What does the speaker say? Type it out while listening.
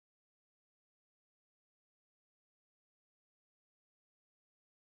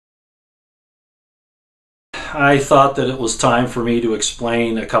I thought that it was time for me to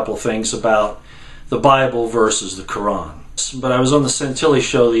explain a couple things about the Bible versus the Quran. But I was on the Santilli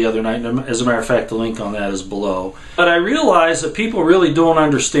Show the other night, and as a matter of fact, the link on that is below. But I realized that people really don't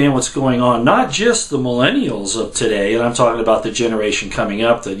understand what's going on. Not just the millennials of today, and I'm talking about the generation coming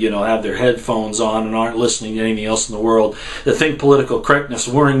up that, have their headphones on and aren't listening to anything else in the world, that think political correctness,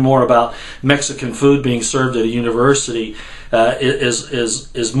 worrying more about Mexican food being served at a university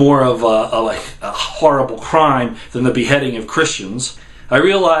is more of a horrible crime than the beheading of Christians. I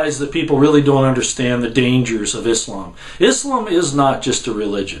realize that people really don't understand the dangers of Islam. Islam is not just a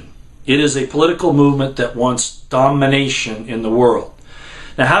religion. It is a political movement that wants domination in the world.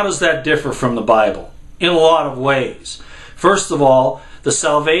 Now, how does that differ from the Bible? In a lot of ways. First of all, the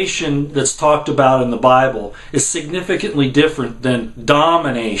salvation that's talked about in the Bible is significantly different than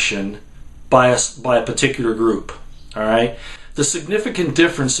domination by a particular group. All right? The significant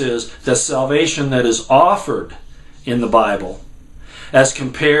difference is the salvation that is offered in the Bible as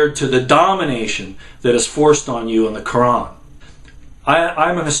compared to the domination that is forced on you in the Quran.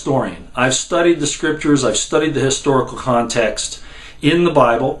 I'm a historian. I've studied the scriptures, I've studied the historical context in the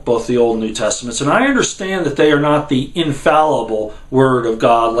Bible, both the Old and New Testaments, and I understand that they are not the infallible Word of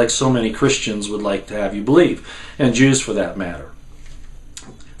God like so many Christians would like to have you believe, and Jews for that matter.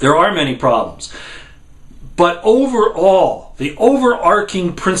 There are many problems. But overall, the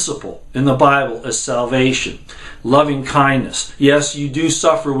overarching principle in the Bible is salvation, loving kindness. Yes, you do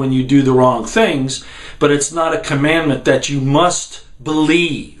suffer when you do the wrong things, but it's not a commandment that you must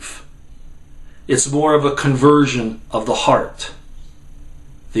believe. It's more of a conversion of the heart,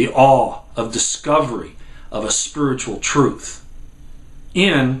 the awe of discovery of a spiritual truth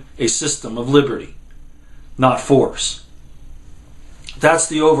in a system of liberty, not force. That's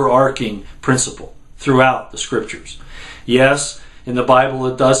the overarching principle throughout the scriptures. Yes, in the Bible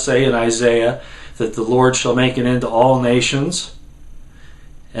it does say in Isaiah that the Lord shall make an end to all nations,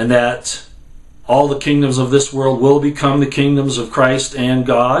 and that all the kingdoms of this world will become the kingdoms of Christ and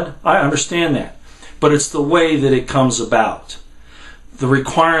God. I understand that. But it's the way that it comes about. The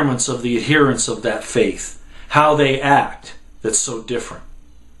requirements of the adherents of that faith, how they act, that's so different.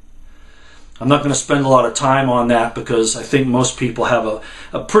 I'm not going to spend a lot of time on that because I think most people have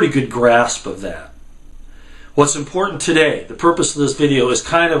a pretty good grasp of that. What's important today, the purpose of this video, is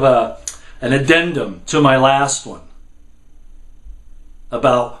kind of an addendum to my last one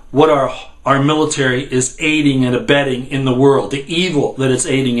about what our military is aiding and abetting in the world, the evil that it's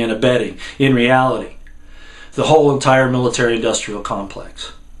aiding and abetting in reality, the whole entire military-industrial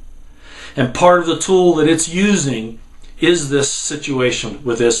complex. And part of the tool that it's using is this situation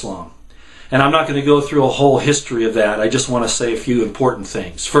with Islam. And I'm not going to go through a whole history of that. I just want to say a few important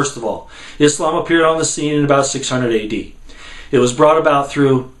things. First of all, Islam appeared on the scene in about 600 AD. It was brought about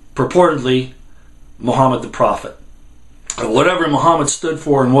through, purportedly, Muhammad the Prophet. Whatever Muhammad stood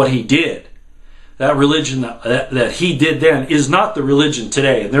for and what he did, that religion that he did then is not the religion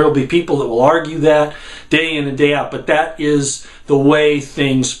today. And there will be people that will argue that day in and day out. But that is the way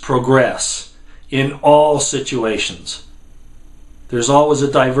things progress in all situations. There's always a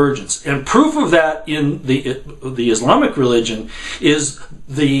divergence. And proof of that in the Islamic religion is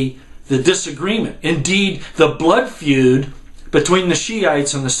the disagreement. Indeed, the blood feud between the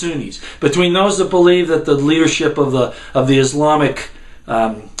Shiites and the Sunnis, between those that believe that the leadership of the Islamic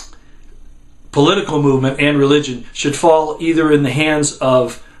political movement and religion should fall either in the hands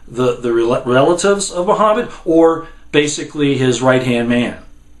of the relatives of Muhammad or basically his right-hand man,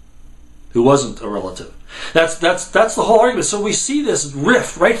 who wasn't a relative. That's the whole argument. So we see this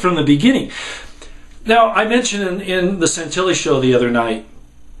rift right from the beginning. Now, I mentioned in the Santilli Show the other night,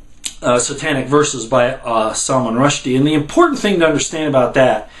 Satanic Verses by Salman Rushdie, and the important thing to understand about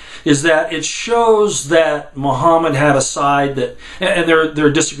that is that it shows that Muhammad had a side that, and there are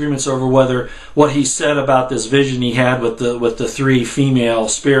disagreements over whether what he said about this vision he had with the three female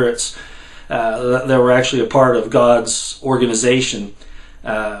spirits that were actually a part of God's organization,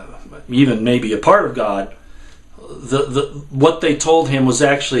 even maybe a part of God, what they told him was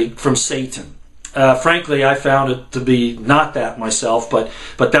actually from Satan. Frankly, I found it to be not that myself, but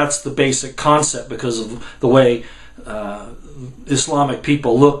that's the basic concept because of the way Islamic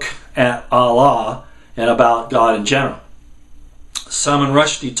people look at Allah and about God in general. Salman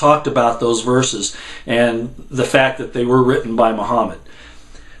Rushdie talked about those verses and the fact that they were written by Muhammad.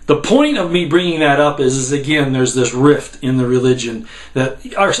 The point of me bringing that up is again, there's this rift in the religion that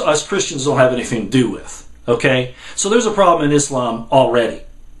us Christians don't have anything to do with. Okay? So there's a problem in Islam already.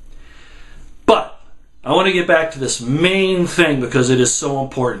 But I want to get back to this main thing because it is so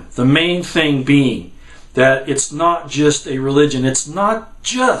important. The main thing being that it's not just a religion. It's not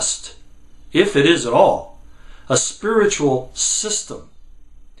just, if it is at all, a spiritual system.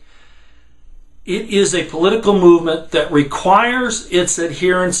 It is a political movement that requires its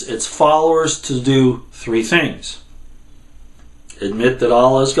adherents, its followers, to do three things. Admit that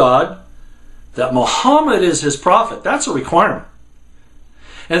Allah is God, that Muhammad is his prophet. That's a requirement.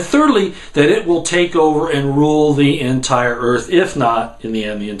 And thirdly, that it will take over and rule the entire earth, if not, in the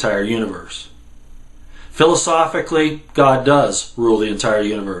end, the entire universe. Philosophically, God does rule the entire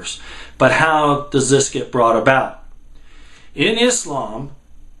universe. But how does this get brought about? In Islam,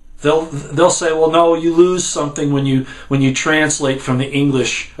 they'll say, well, no, you lose something when you translate from the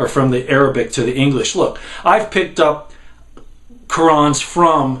English or from the Arabic to the English. Look, I've picked up Qurans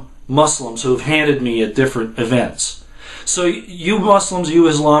from Muslims who have handed me at different events. So you Muslims, you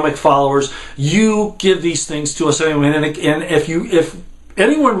Islamic followers, you give these things to us anyway. And if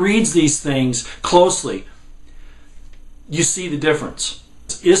anyone reads these things closely, you see the difference.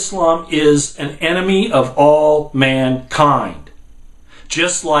 Islam is an enemy of all mankind.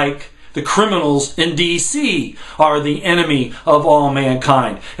 Just like the criminals in D.C. are the enemy of all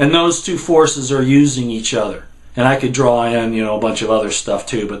mankind. And those two forces are using each other. And I could draw in, a bunch of other stuff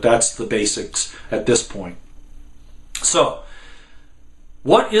too, but that's the basics at this point. So,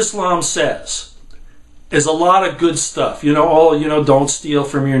 what Islam says is a lot of good stuff. Don't steal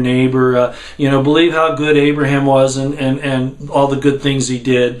from your neighbor. Believe how good Abraham was and all the good things he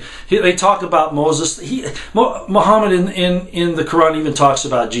did. They talk about Moses. Muhammad in the Quran even talks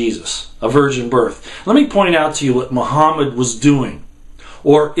about Jesus, a virgin birth. Let me point out to you what Muhammad was doing.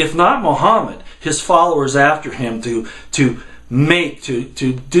 Or if not Muhammad, his followers after him to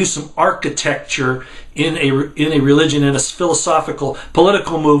do some architecture in a religion, in a philosophical,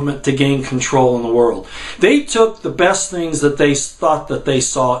 political movement to gain control in the world. They took the best things that they thought that they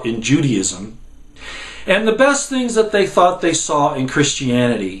saw in Judaism and the best things that they thought they saw in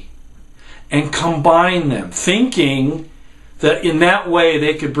Christianity and combined them, thinking that in that way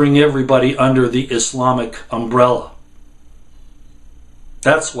they could bring everybody under the Islamic umbrella.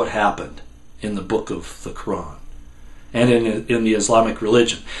 That's what happened in the book of the Quran and in the Islamic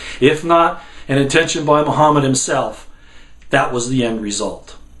religion. If not an intention by Muhammad himself, that was the end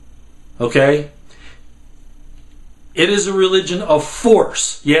result. Okay? It is a religion of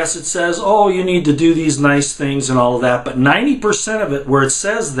force. Yes, it says, oh, you need to do these nice things and all of that, but 90% of it, where it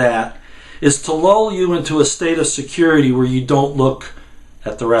says that, is to lull you into a state of security where you don't look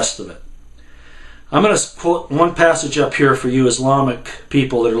at the rest of it. I'm going to quote one passage up here for you Islamic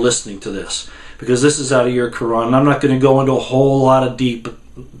people that are listening to this, because this is out of your Quran. I'm not going to go into a whole lot of deep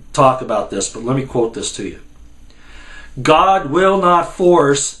talk about this, but let me quote this to you. God will not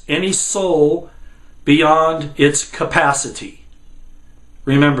force any soul beyond its capacity.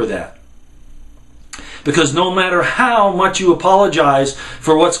 Remember that. Because no matter how much you apologize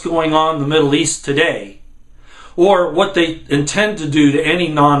for what's going on in the Middle East today, or what they intend to do to any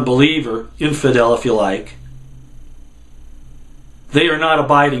non-believer, infidel if you like, they are not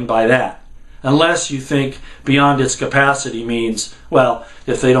abiding by that. Unless you think beyond its capacity means, well,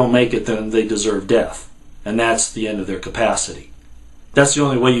 if they don't make it, then they deserve death. And that's the end of their capacity. That's the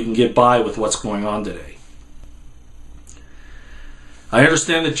only way you can get by with what's going on today. I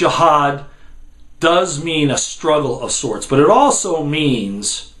understand that jihad does mean a struggle of sorts, but it also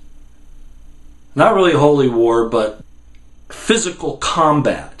means not really a holy war, but physical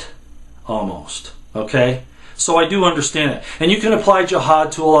combat, almost. Okay? So I do understand it. And you can apply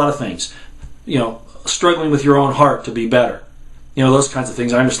jihad to a lot of things. Struggling with your own heart to be better. Those kinds of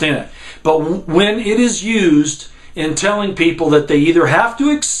things. I understand that. But when it is used in telling people that they either have to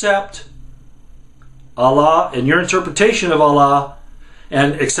accept Allah and your interpretation of Allah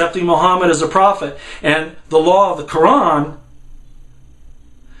and accepting Muhammad as a prophet and the law of the Quran,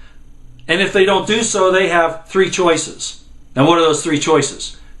 and if they don't do so, they have three choices. And what are those three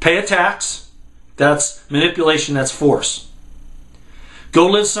choices? Pay a tax. That's manipulation. That's force. Go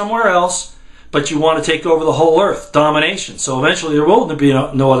live somewhere else, but you want to take over the whole earth. Domination. So eventually there will be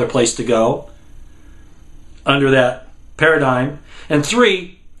no other place to go under that paradigm. And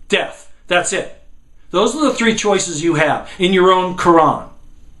three, death. That's it. Those are the three choices you have in your own Quran.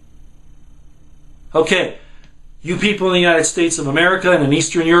 Okay, you people in the United States of America and in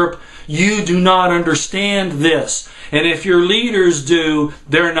Eastern Europe, you do not understand this. And if your leaders do,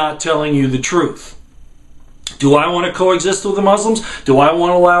 they're not telling you the truth. Do I want to coexist with the Muslims? Do I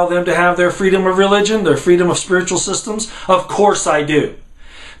want to allow them to have their freedom of religion, their freedom of spiritual systems? Of course I do.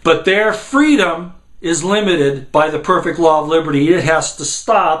 But their freedom is limited by the perfect law of liberty. It has to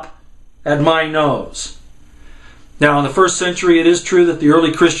stop at my nose. Now, in the first century, it is true that the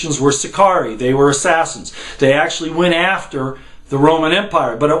early Christians were Sicarii. They were assassins. They actually went after the Roman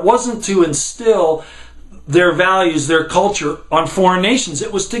Empire. But it wasn't to instill their values, their culture on foreign nations.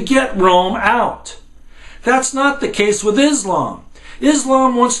 It was to get Rome out. That's not the case with Islam.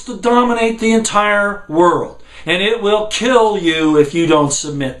 Islam wants to dominate the entire world, and it will kill you if you don't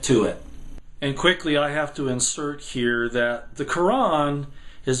submit to it. And quickly, I have to insert here that the Quran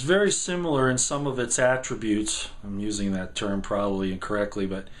is very similar in some of its attributes. I'm using that term probably incorrectly,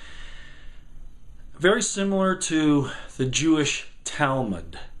 but very similar to the Jewish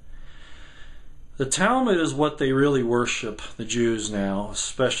Talmud. The Talmud is what they really worship, the Jews now,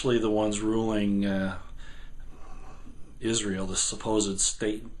 especially the ones ruling Israel, the supposed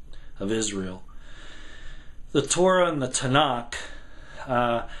state of Israel. The Torah and the Tanakh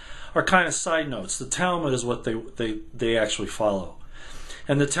are kind of side notes. The Talmud is what they actually follow.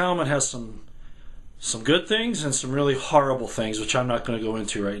 And the Talmud has some good things and some really horrible things, which I'm not going to go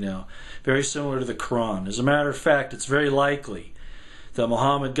into right now. Very similar to the Quran. As a matter of fact, it's very likely that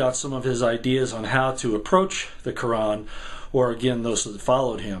Muhammad got some of his ideas on how to approach the Quran, or again, those that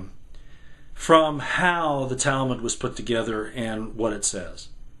followed him, from how the Talmud was put together and what it says.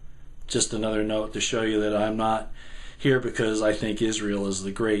 Just another note to show you that I'm not here because I think Israel is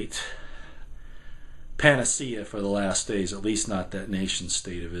the great panacea for the last days, at least not that nation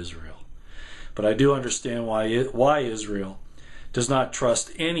state of Israel. But I do understand why Israel does not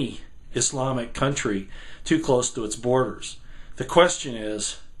trust any Islamic country too close to its borders. The question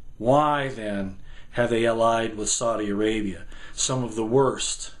is, why then have they allied with Saudi Arabia, some of the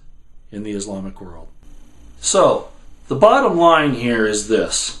worst in the Islamic world? So, the bottom line here is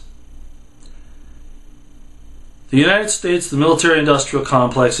this. The United States, the military-industrial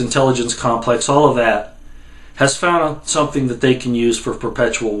complex, intelligence complex, all of that, has found something that they can use for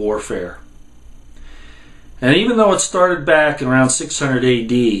perpetual warfare. And even though it started back in around 600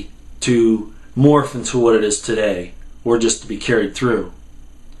 AD to morph into what it is today, or just to be carried through,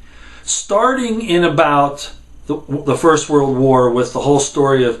 starting in about the First World War with the whole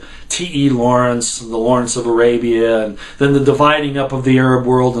story of T.E. Lawrence, the Lawrence of Arabia, and then the dividing up of the Arab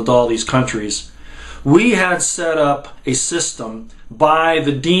world into all these countries, we had set up a system by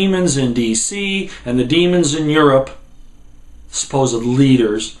the demons in D.C. and the demons in Europe, supposed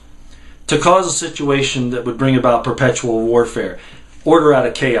leaders, to cause a situation that would bring about perpetual warfare. Order out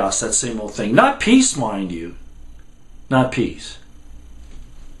of chaos, that same old thing. Not peace, mind you. Not peace.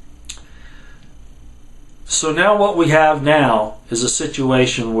 So now what we have now is a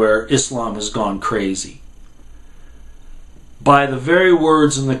situation where Islam has gone crazy. By the very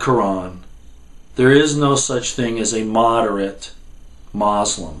words in the Quran, there is no such thing as a moderate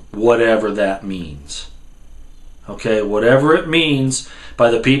Muslim, whatever that means. Okay, whatever it means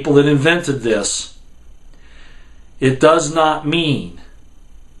by the people that invented this, it does not mean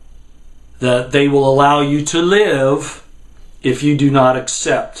that they will allow you to live if you do not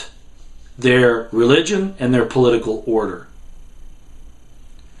accept their religion and their political order.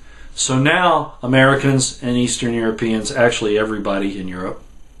 So now Americans and Eastern Europeans, actually everybody in Europe,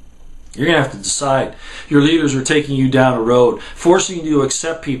 you're going to have to decide. Your leaders are taking you down a road, forcing you to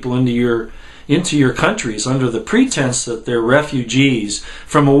accept people into your countries under the pretense that they're refugees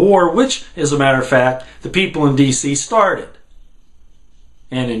from a war which, as a matter of fact, the people in D.C. started.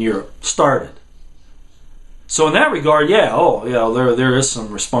 And in Europe started. So in that regard, there is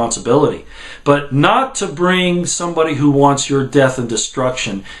some responsibility. But not to bring somebody who wants your death and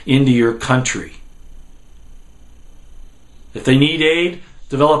destruction into your country. If they need aid,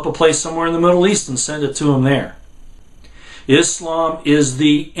 develop a place somewhere in the Middle East and send it to them there. Islam is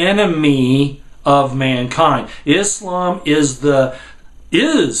the enemy of mankind. Islam is the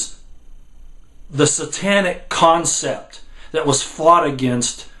satanic concept that was fought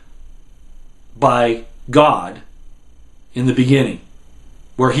against by God in the beginning,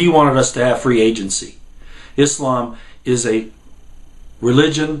 where He wanted us to have free agency. Islam is a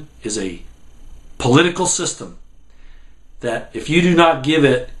religion, is a political system that if you do not give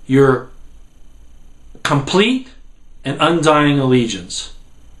it your complete and undying allegiance,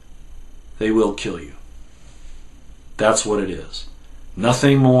 they will kill you. That's what it is.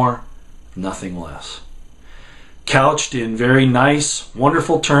 Nothing more, nothing less. Couched in very nice,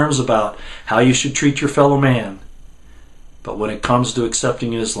 wonderful terms about how you should treat your fellow man. But when it comes to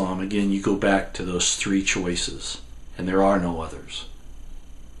accepting Islam, again, you go back to those three choices, and there are no others.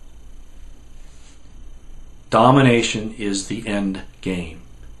 Domination is the end game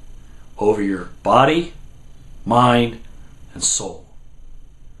over your body, mind, and soul.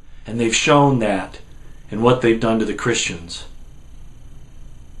 And they've shown that in what they've done to the Christians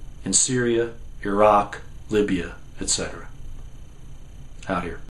in Syria, Iraq, Libya, etc. Out here.